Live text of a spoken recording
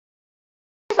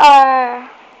our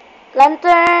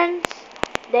lanterns.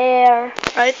 There,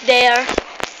 right there.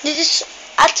 This is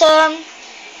Atom.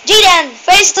 Jaden,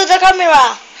 face to the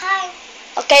camera. Hi.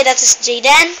 Okay, that is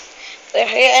Jaden.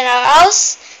 We're here in our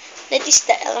house. That is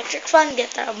the electric fan,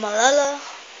 guitar of Malala.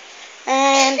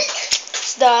 And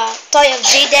it's the toy of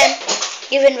Jaden,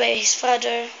 given by his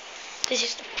father. This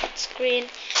is the flat screen.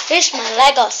 Here's my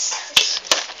Legos.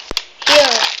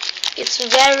 Here, it's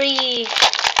very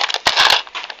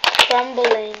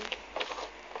crumbling.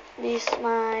 This is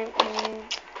my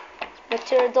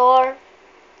material door.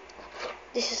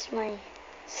 This is my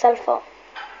cell phone.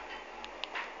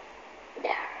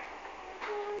 There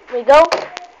we go.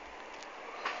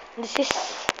 This is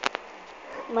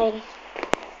my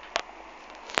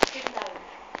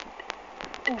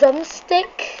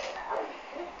drumstick,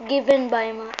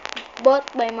 bought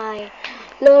by my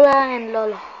Lola and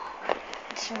Lolo.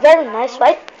 It's very nice,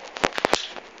 right?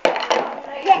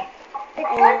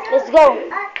 And let's go.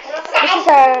 This is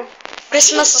our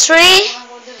Christmas tree,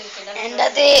 and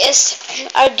that is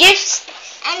our gifts.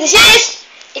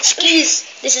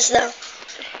 This is the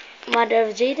mother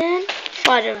of Jaden,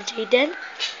 father of Jaden.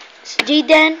 It's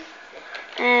Jaden,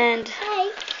 and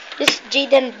this is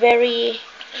Jaden very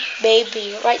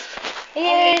baby, right?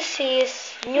 Here is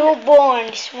his newborn,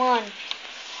 this one.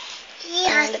 He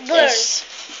has And birds.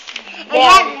 there.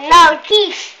 And has no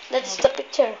teeth. That's the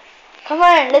picture. Come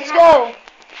on, let's go.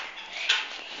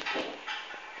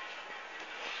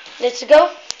 Let's go.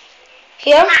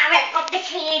 Here.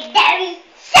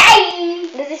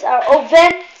 This is our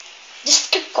oven.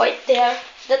 Just keep quiet there.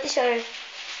 That is our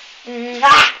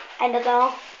I don't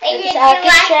know. That is our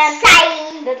kitchen.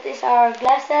 That is our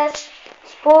glasses,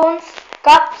 spoons,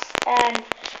 cups, and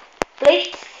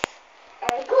plates.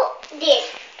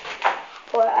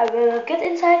 Or I will get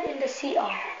inside in the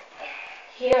CR.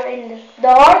 Here in the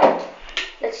door.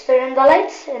 Let's turn on the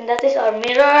lights, and that is our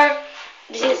mirror.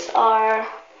 This is our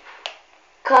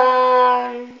cup,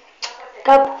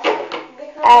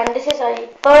 and this is our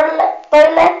toilet.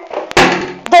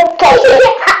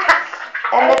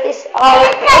 And that is our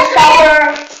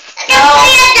shower. Now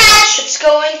it's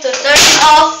going to turn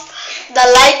off the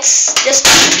lights. Just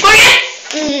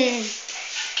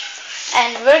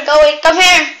and we're going. Come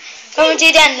here,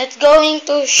 Jaden. Let's going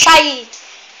to shy.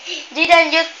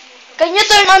 Jaden, can you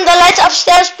turn on the lights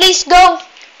upstairs, please? Go.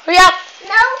 Hurry up.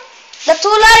 No. The 2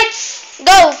 lights.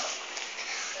 Go.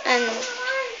 And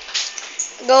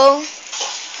go.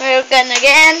 We're gonna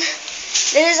again.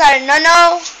 This is our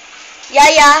Nono.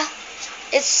 Yaya.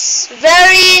 It's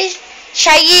very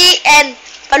shy and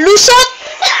palusot.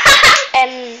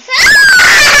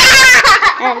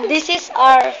 and this is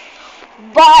our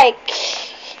bike.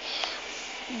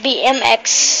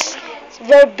 BMX. It's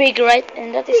very big, right?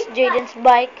 And that is Jaden's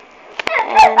bike.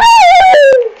 And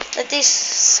that is...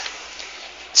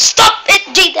 Stop it,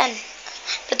 Jaden!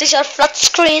 That is our flat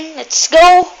screen. Let's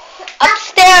go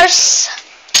upstairs.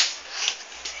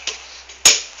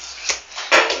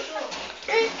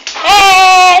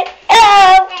 Hey!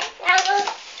 Hello!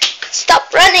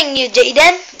 Stop running, you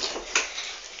Jaden.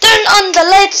 Turn on the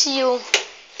lights, you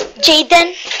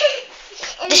Jaden.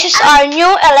 This is our new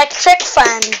electric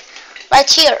fan. Right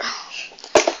here.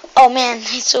 Oh man,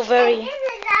 it's so very...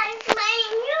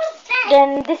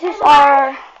 Then this is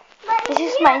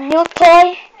my new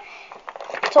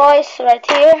toys right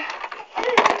here.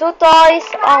 2 toys.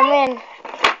 Oh man.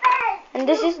 And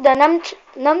this is the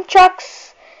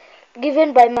nunchucks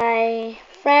given by my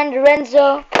friend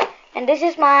Renzo. And this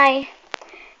is my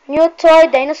new toy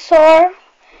dinosaur.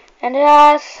 And it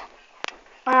has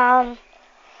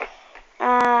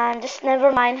just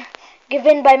never mind,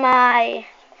 given by my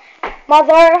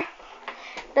mother.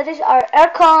 That is our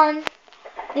aircon.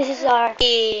 This is our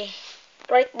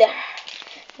right there.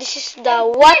 This is the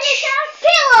watch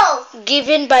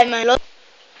given by my Lord.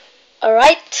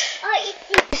 Alright.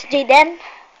 This is Jaden.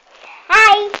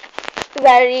 Hi.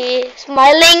 Very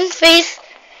smiling face.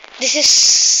 This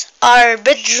is our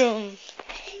bedroom.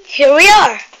 Here we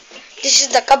are. This is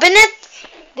the cabinet.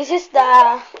 This is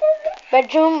the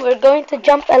bedroom. We're going to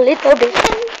jump a little bit.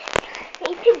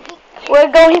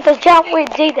 We're going to jump with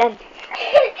Jaden.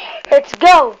 Let's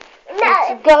go.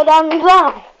 Let's go down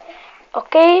below.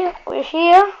 Okay, we're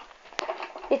here.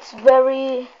 It's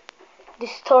very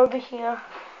disturbing here.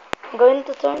 I'm going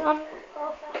to turn on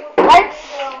lights.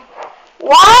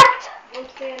 What?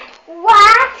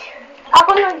 What?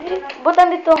 Ako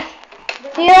butan dito.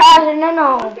 Here,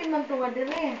 no.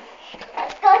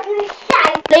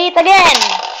 Play it again.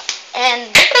 And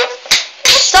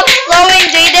stop blowing,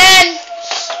 Jaden.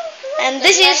 And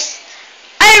this is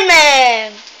Iron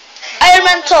Man. Iron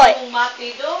Man toy.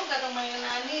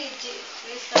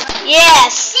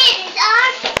 Yes.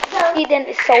 Eden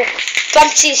is so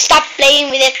fancy. Stop playing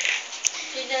with it.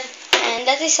 And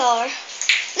that is all.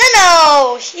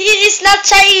 No, he is not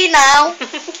shy now.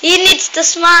 He needs to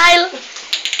smile.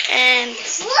 And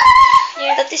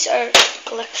that is our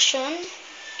collection.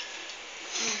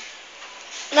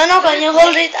 No, can you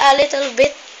hold it a little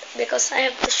bit? Because I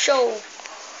have to show.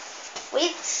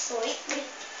 Wait.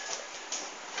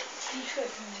 You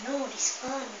should know this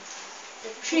one. The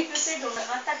tricks.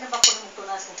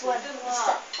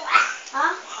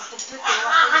 Huh?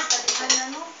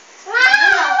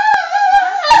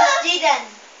 Jaden,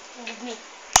 give me.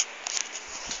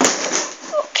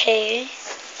 Okay.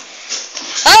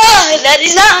 Oh, that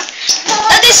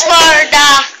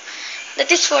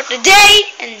is for today,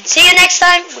 and see you next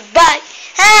time. Goodbye.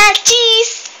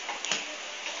 Cheese.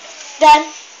 Done.